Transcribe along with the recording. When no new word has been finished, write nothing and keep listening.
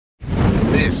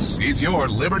This is your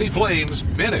Liberty Flames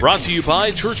Minute. Brought to you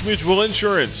by Church Mutual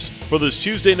Insurance. For this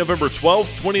Tuesday, November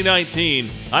 12th,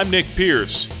 2019, I'm Nick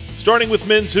Pierce. Starting with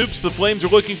men's hoops, the Flames are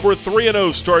looking for a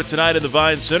 3-0 start tonight in the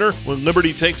Vine Center when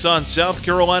Liberty takes on South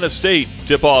Carolina State.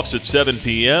 Tip-offs at 7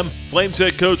 p.m. Flames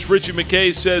head coach Richie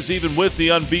McKay says even with the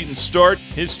unbeaten start,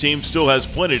 his team still has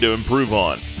plenty to improve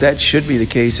on. That should be the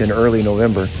case in early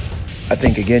November. I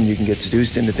think, again, you can get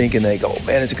seduced into thinking like, oh,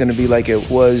 man, it's going to be like it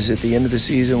was at the end of the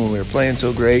season when we were playing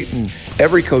so great. And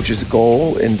every coach's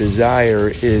goal and desire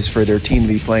is for their team to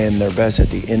be playing their best at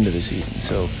the end of the season.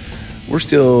 So we're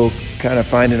still kind of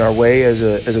finding our way as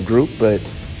a group, but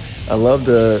I love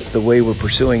the way we're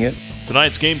pursuing it.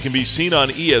 Tonight's game can be seen on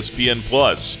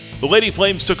ESPN+. The Lady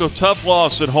Flames took a tough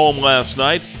loss at home last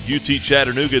night. UT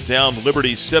Chattanooga downed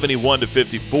Liberty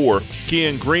 71-54.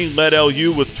 Kean Green led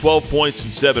LU with 12 points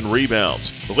and 7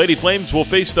 rebounds. The Lady Flames will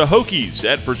face the Hokies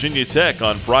at Virginia Tech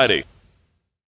on Friday.